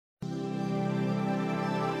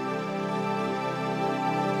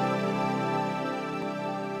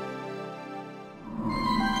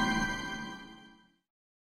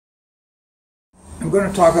going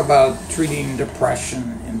to talk about treating depression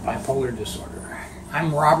and bipolar disorder.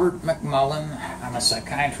 I'm Robert McMullen. I'm a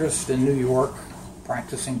psychiatrist in New York,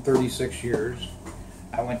 practicing 36 years.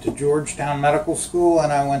 I went to Georgetown Medical School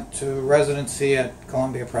and I went to residency at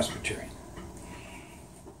Columbia Presbyterian.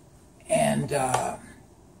 And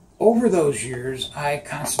over those years, I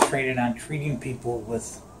concentrated on treating people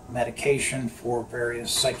with medication for various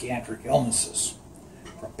psychiatric illnesses,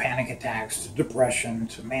 from panic attacks to depression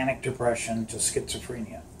to manic depression to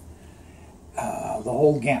schizophrenia, the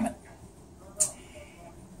whole gamut.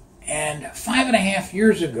 And 5.5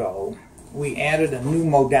 years ago, we added a new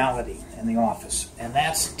modality in the office, and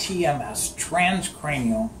that's TMS,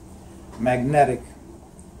 Transcranial Magnetic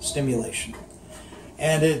Stimulation.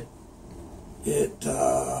 And it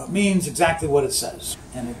means exactly what it says.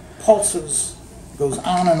 And it pulses, goes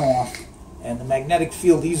on and off, and the magnetic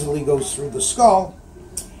field easily goes through the skull,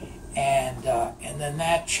 and then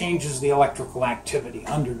that changes the electrical activity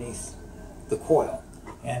underneath the coil.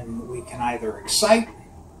 And we can either excite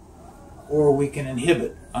or we can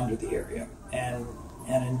inhibit under the area and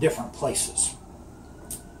in different places.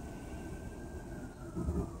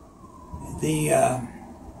 The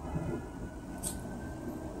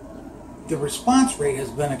response rate has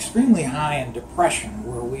been extremely high in depression,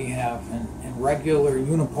 where we have in regular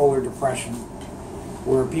unipolar depression,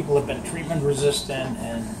 where people have been treatment resistant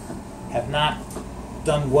and have not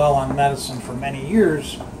done well on medicine for many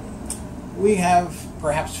years. We have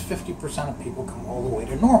perhaps 50% of people come all the way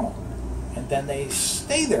to normal. And then they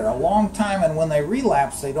stay there a long time, and when they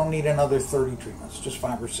relapse, they don't need another 30 treatments, just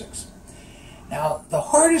 5 or 6. Now, the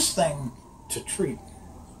hardest thing to treat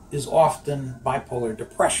is often bipolar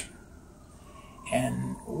depression.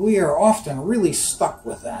 And we are often really stuck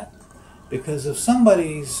with that, because if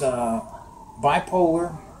somebody's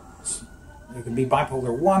bipolar, they can be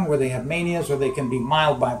bipolar 1 where they have manias, or they can be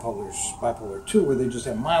mild bipolars, bipolar 2 where they just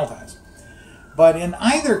have mild highs. But in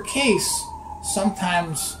either case,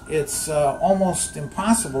 sometimes it's almost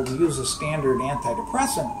impossible to use a standard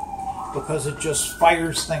antidepressant, because it just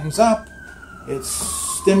fires things up. It's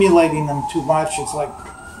stimulating them too much. It's like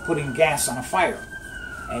putting gas on a fire.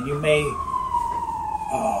 And you may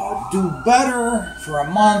do better for a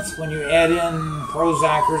month when you add in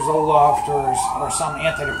Prozac or Zoloft or some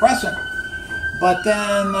antidepressant, but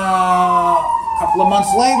then a couple of months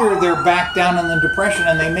later they're back down in the depression,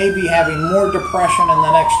 and they may be having more depression in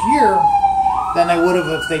the next year than they would have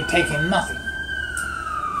if they'd taken nothing.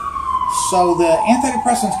 So the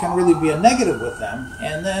antidepressants can really be a negative with them.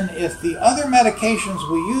 And then if the other medications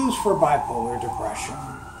we use for bipolar depression,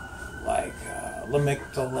 like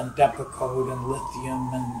Lamictal and Depakote and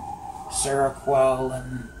lithium and Seroquel,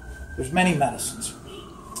 and there's many medicines,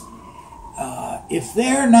 if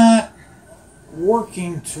they're not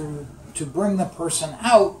working to bring the person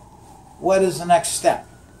out, what is the next step?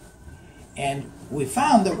 And we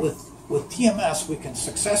found that with TMS, we can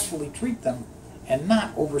successfully treat them and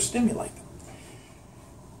not overstimulate them.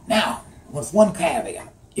 Now, with one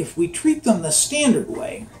caveat, if we treat them the standard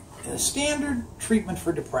way, the standard treatment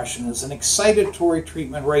for depression is an excitatory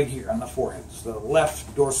treatment right here on the forehead, so the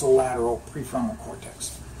left dorsolateral prefrontal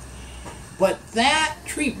cortex. But that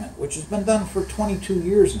treatment, which has been done for 22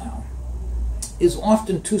 years now, is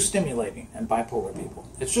often too stimulating in bipolar people.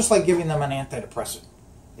 It's just like giving them an antidepressant.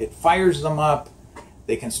 It fires them up.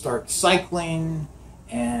 They can start cycling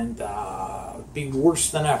and be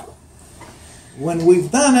worse than ever. When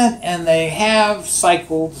we've done it and they have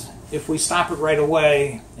cycled, if we stop it right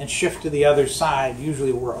away and shift to the other side,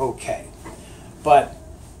 usually we're okay. But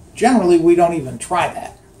generally, we don't even try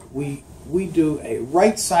that. We do a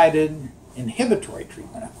right-sided inhibitory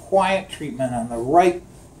treatment, a quiet treatment on the right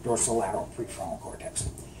dorsolateral prefrontal cortex.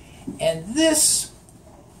 And this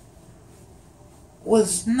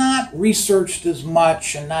was not researched as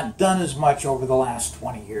much and not done as much over the last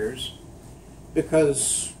 20 years,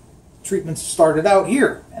 because treatments started out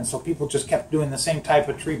here, and so people just kept doing the same type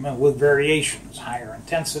of treatment with variations, higher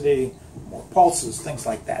intensity, more pulses, things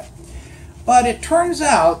like that. But it turns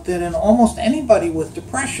out that in almost anybody with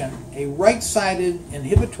depression, a right-sided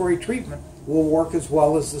inhibitory treatment will work as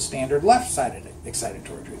well as the standard left-sided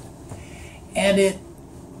excitatory treatment. And it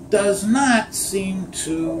does not seem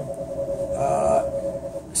to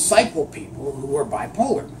cycle people who are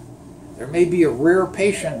bipolar. There may be a rare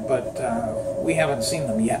patient, but we haven't seen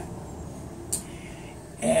them yet.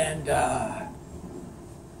 And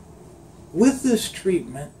with this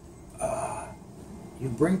treatment, you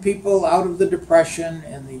bring people out of the depression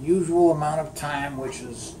in the usual amount of time, which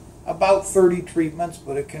is about 30 treatments,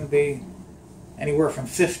 but it can be anywhere from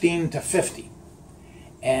 15 to 50.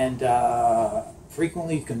 And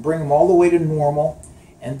frequently you can bring them all the way to normal,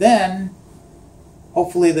 and then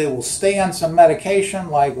Hopefully they will stay on some medication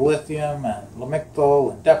like lithium and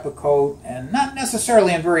Lamictal and Depakote, and not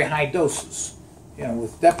necessarily in very high doses. You know,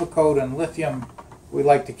 with Depakote and lithium, we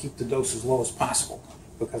like to keep the dose as low as possible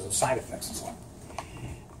because of side effects and so on.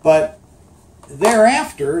 But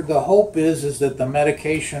thereafter, the hope is that the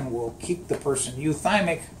medication will keep the person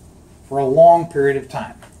euthymic for a long period of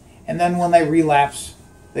time. And then when they relapse,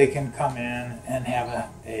 they can come in and have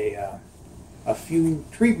a few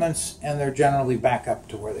treatments, and they're generally back up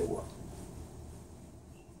to where they were.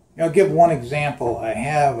 I'll give one example. I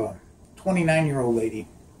have a 29-year-old lady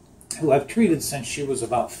who I've treated since she was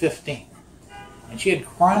about 15. And she had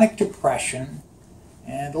chronic depression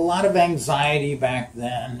and a lot of anxiety back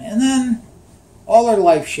then. And then all her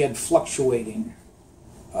life she had fluctuating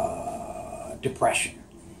depression.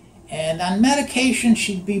 And on medication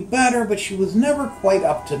she'd be better, but she was never quite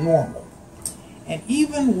up to normal. And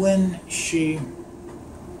even when she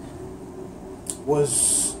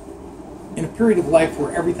was in a period of life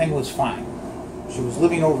where everything was fine, she was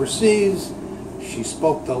living overseas, she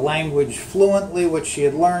spoke the language fluently, what she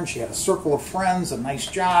had learned, she had a circle of friends, a nice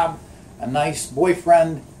job, a nice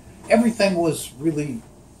boyfriend, everything was really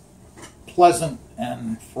pleasant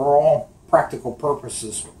and for all practical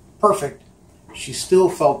purposes perfect. She still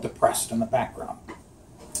felt depressed in the background.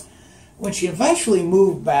 When she eventually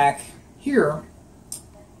moved back here,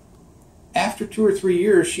 after 2 or 3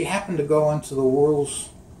 years, she happened to go into the world's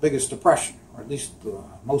biggest depression, or at least the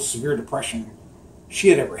most severe depression she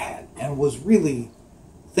had ever had, and was really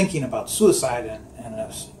thinking about suicide,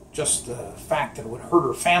 and just the fact that it would hurt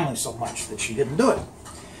her family so much that she didn't do it.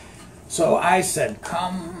 So I said,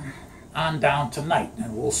 come on down tonight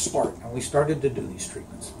and we'll start. And we started to do these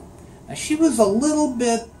treatments. Now she was a little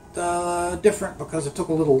bit different because it took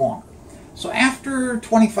a little longer. So after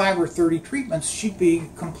 25 or 30 treatments, she'd be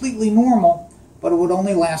completely normal, but it would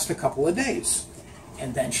only last a couple of days.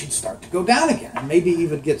 And then she'd start to go down again, and maybe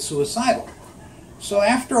even get suicidal. So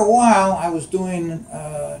after a while, I was doing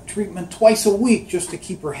treatment twice a week just to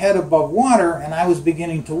keep her head above water, and I was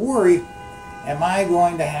beginning to worry, am I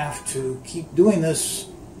going to have to keep doing this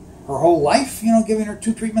her whole life, you know, giving her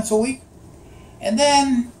 2 treatments a week? And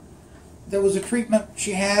then there was a treatment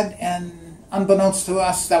she had, and unbeknownst to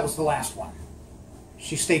us, that was the last one.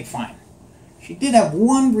 She stayed fine. She did have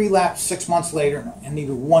one relapse 6 months later and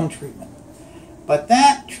needed 1 treatment. But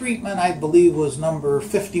that treatment, I believe, was number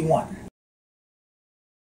 51.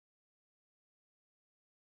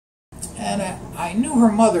 And I knew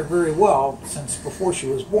her mother very well since before she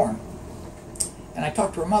was born. And I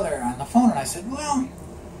talked to her mother on the phone, and I said, well,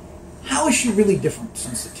 how is she really different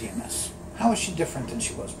since the TMS? How is she different than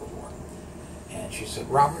she was before? And she said,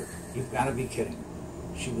 Robert, you've got to be kidding.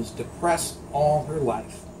 She was depressed all her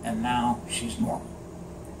life, and now she's normal.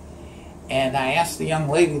 And I asked the young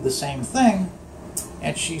lady the same thing,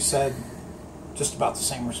 and she said just about the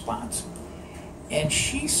same response. And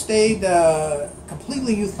she stayed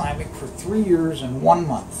completely euthymic for 3 years and 1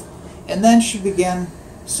 month. And then she began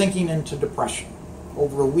sinking into depression.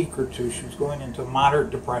 Over a week or 2, she was going into moderate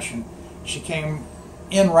depression. She came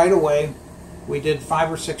in right away. We did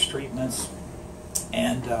 5 or 6 treatments,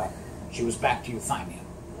 and she was back to euthymia.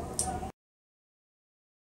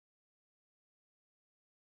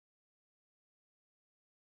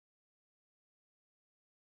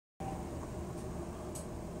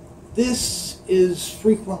 This is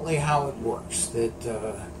frequently how it works,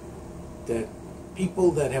 that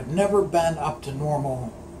people that have never been up to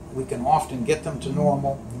normal, we can often get them to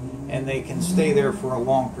normal, and they can stay there for a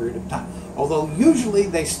long period of time. Although usually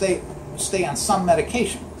they stay on some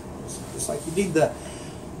medication. It's like you need the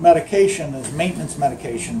medication as maintenance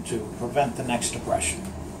medication to prevent the next depression.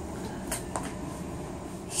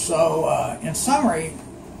 So in summary,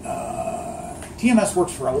 TMS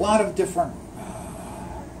works for a lot of different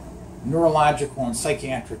neurological and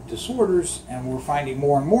psychiatric disorders, and we're finding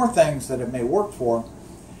more and more things that it may work for.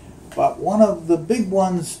 But one of the big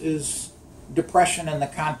ones is depression in the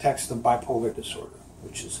context of bipolar disorder,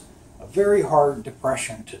 which is a very hard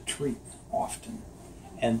depression to treat often.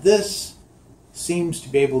 And this seems to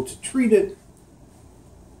be able to treat it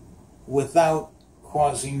without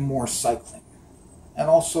causing more cycling, and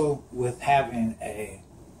also with having a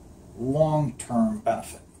long-term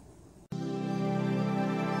benefit.